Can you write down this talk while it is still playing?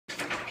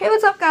Hey,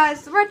 what's up,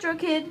 guys? The Retro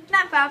Kid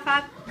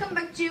 955 coming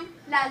back to you.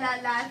 La la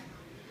la.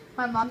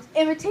 My mom's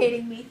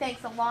imitating me.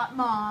 Thanks a lot,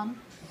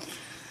 Mom.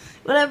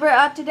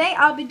 Whatever. Today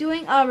I'll be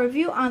doing a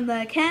review on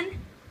the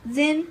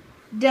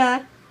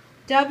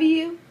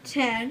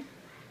w10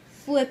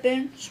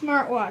 flippin'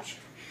 smartwatch.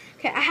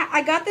 Okay,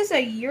 I got this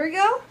a year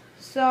ago,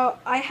 so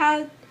I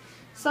had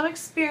some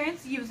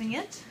experience using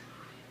it.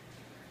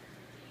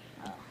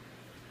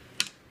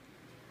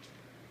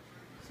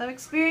 Some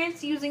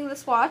experience using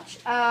this watch.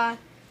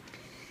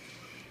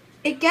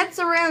 It gets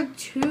around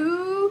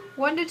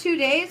 1 to 2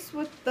 days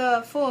with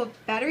the full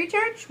battery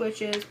charge, which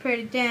is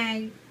pretty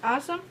dang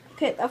awesome.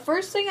 Okay, the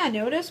first thing I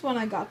noticed when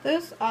I got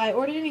this, I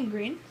ordered it in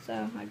green,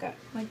 so I got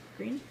my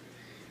green.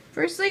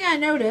 First thing I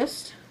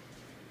noticed,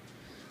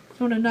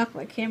 I want to knock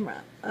my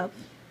camera up.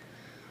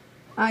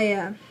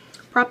 I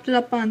propped it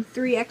up on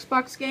 3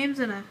 Xbox games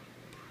and a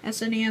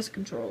SNES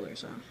controller.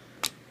 So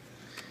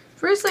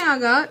first thing I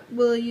got,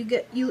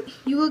 you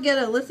will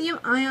get a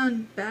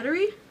lithium-ion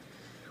battery,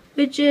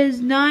 which is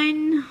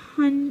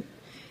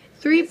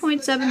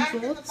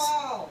 3.7 volts.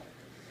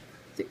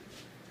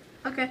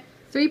 Okay,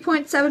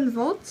 3.7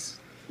 volts.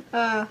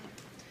 What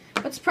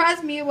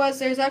surprised me was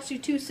there's actually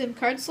 2 SIM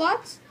card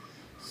slots.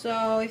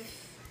 So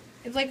if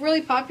it's like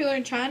really popular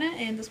in China,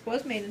 and this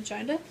was made in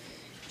China,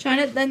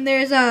 then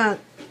there's a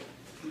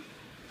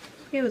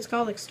what's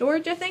called like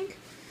storage, I think.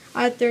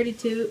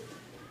 32.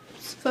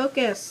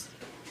 Focus.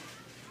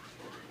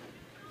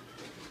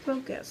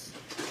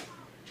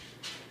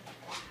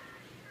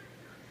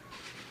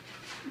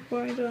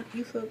 Why don't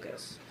you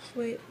focus? Just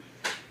wait.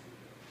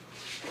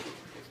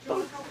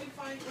 Don't help me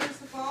find where's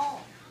the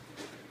ball.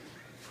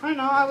 I don't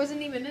know, I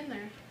wasn't even in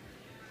there.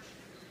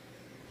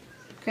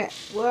 Okay,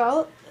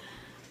 well,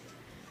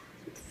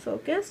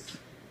 focus.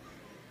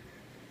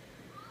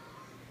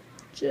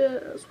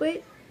 Just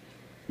wait.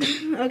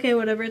 Okay,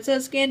 whatever. It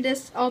says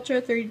SanDisk Ultra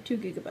 32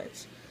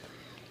 gigabytes.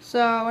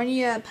 So when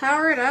you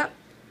power it up,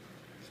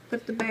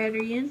 put the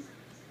battery in.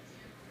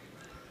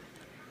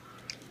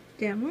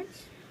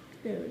 Downwards.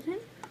 Goes in.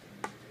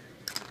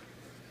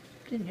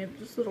 Then you have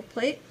this little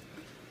plate.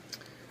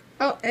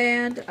 Oh,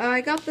 and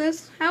I got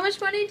this. How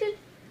much money did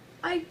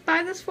I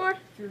buy this for?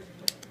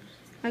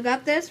 I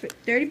got this for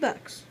 30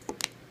 bucks.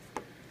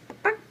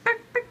 So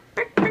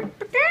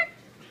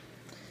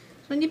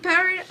when you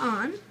power it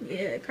on,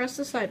 you press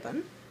the side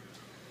button.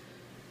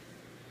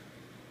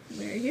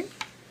 Right here.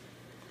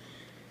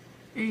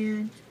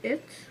 And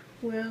it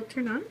will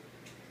turn on.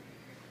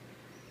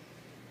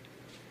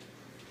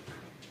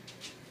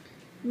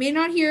 You may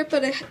not hear it,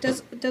 but it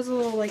does a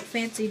little like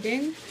fancy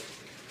ding.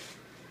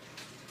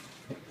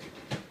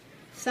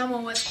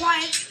 Someone was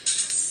quiet.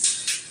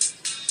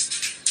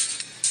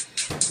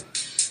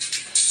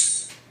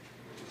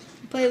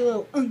 Play a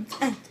little.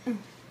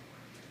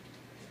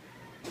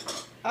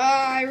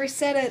 I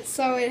reset it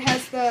so it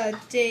has the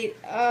date.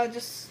 I'll do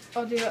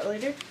that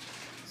later.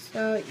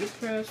 So you just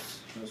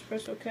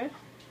press OK.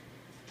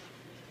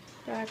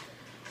 Back.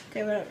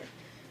 Okay, whatever.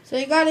 So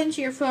you got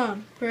into your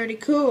phone. Pretty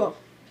cool.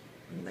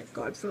 Oh my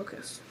God,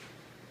 focus.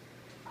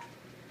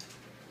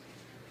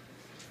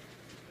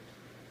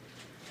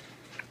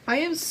 I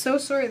am so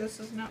sorry this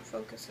is not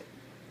focusing.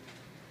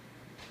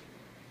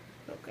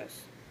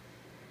 Focus.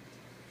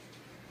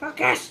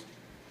 Focus!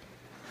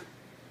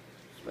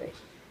 Just wait.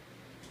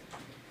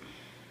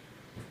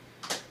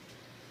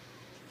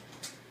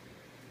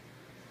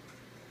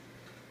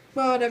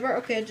 Well, whatever.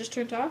 Okay, it just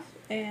turned off.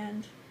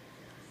 And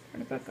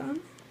turn it back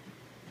on.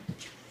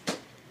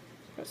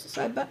 Press the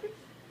side button.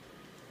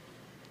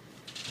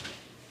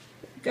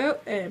 Go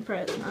and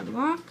press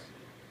unlock.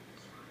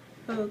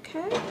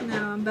 Okay,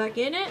 now I'm back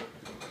in it.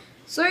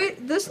 Sorry,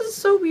 this is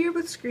so weird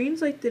with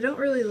screens, like they don't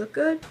really look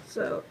good,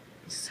 so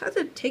just have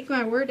to take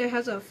my word it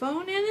has a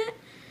phone in it.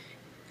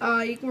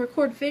 You can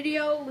record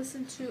video,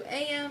 listen to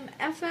AM,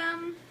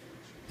 FM.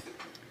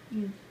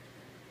 You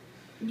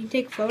can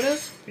take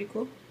photos, pretty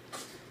cool.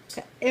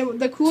 Okay.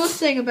 The coolest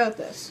thing about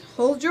this,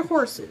 hold your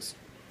horses.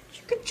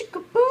 Chicka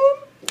chicka boom.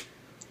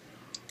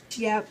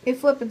 Yeah, it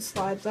flipping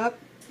slides up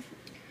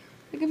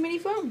like a mini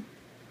phone.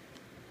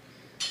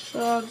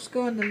 So I'll just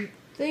go into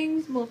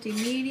things,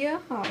 multimedia.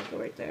 I'll go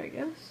right there, I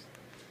guess.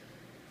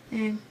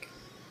 And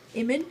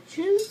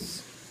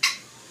images.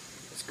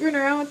 Screwing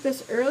around with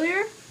this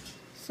earlier,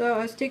 so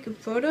I was taking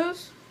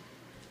photos.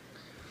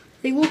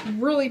 They look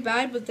really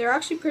bad, but they're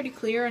actually pretty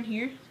clear on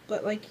here.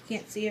 But like you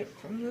can't see it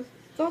from the.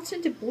 It's all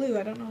tinted blue.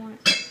 I don't know why.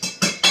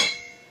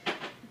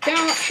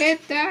 Don't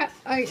hit that.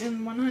 I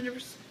am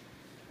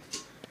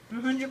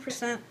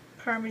 100%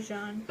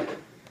 Parmesan.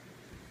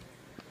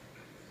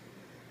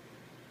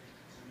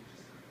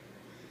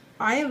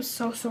 I am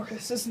so sorry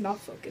this is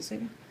not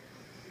focusing.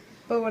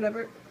 But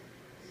whatever.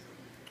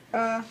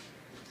 I'd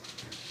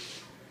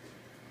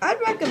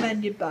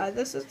recommend you buy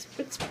this.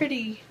 It's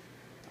pretty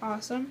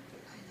awesome.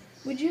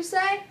 Would you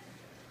say?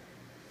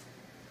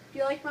 Do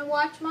you like my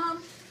watch,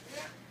 Mom?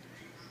 Yeah.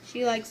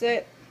 She likes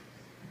it.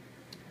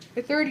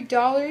 For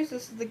 $30,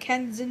 this is the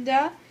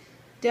Kenzinda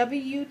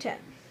W10.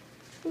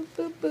 Boop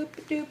boop boop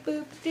doop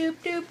boop doop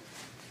doop.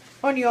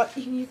 Oh, and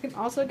you can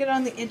also get it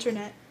on the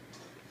internet.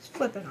 It's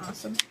flipping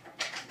awesome.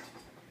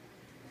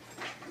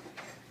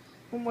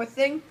 One more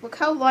thing. Look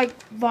how long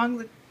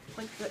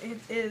it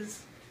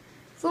is.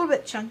 It's a little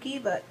bit chunky,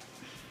 but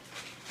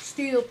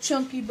still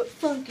chunky but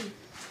funky.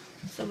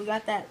 So we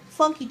got that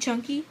funky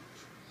chunky.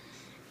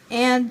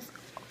 And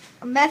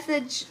a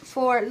message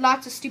for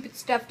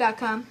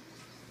lotsofstupidstuff.com.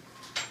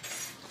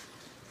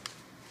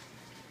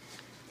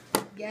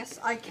 Yes,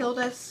 I killed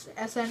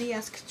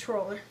SNES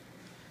controller.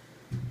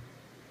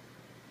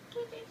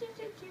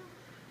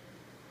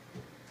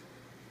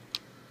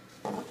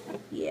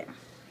 Yeah.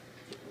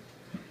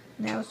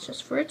 Now it's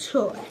just for a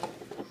toy.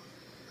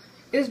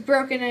 It was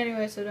broken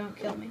anyway, so don't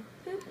kill me.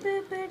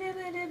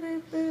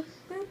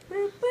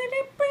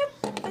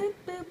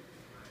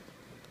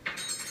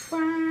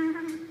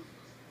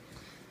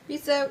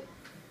 Peace out,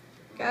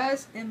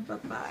 guys, and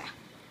bye-bye.